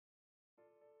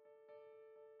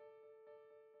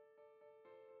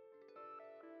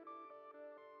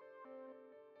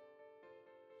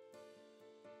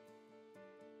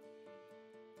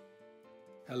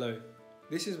Hello,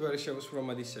 this is Baris Yavuz from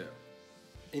Odisea.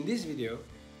 In this video,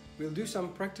 we'll do some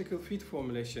practical feed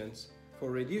formulations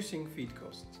for reducing feed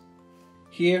costs.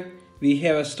 Here, we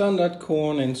have a standard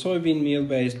corn and soybean meal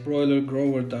based broiler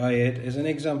grower diet as an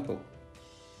example.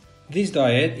 This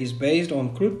diet is based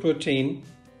on crude protein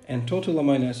and total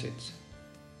amino acids.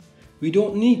 We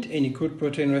don't need any crude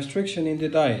protein restriction in the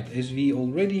diet as we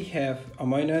already have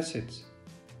amino acids.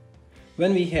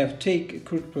 When we have take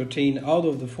crude protein out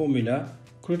of the formula,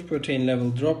 crude protein level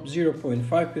drop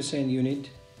 0.5% unit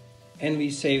and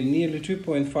we save nearly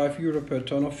 2.5 euro per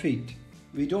ton of feed.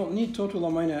 We don't need total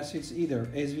amino acids either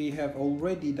as we have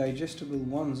already digestible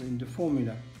ones in the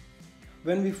formula.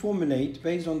 When we formulate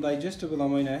based on digestible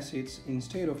amino acids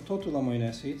instead of total amino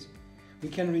acids, we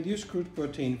can reduce crude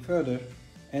protein further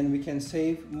and we can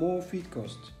save more feed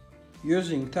costs.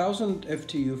 Using 1000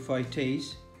 FTU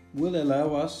phytase will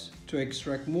allow us to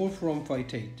extract more from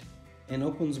phytate and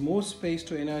opens more space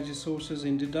to energy sources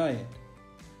in the diet,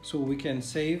 so we can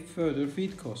save further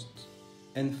feed costs.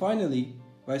 And finally,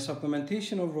 by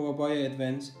supplementation of RoaBio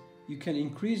Advance, you can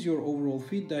increase your overall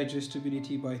feed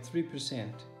digestibility by 3%.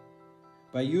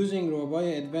 By using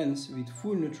RoaBio Advance with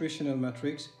full nutritional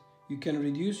matrix, you can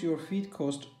reduce your feed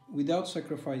cost without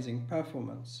sacrificing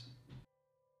performance.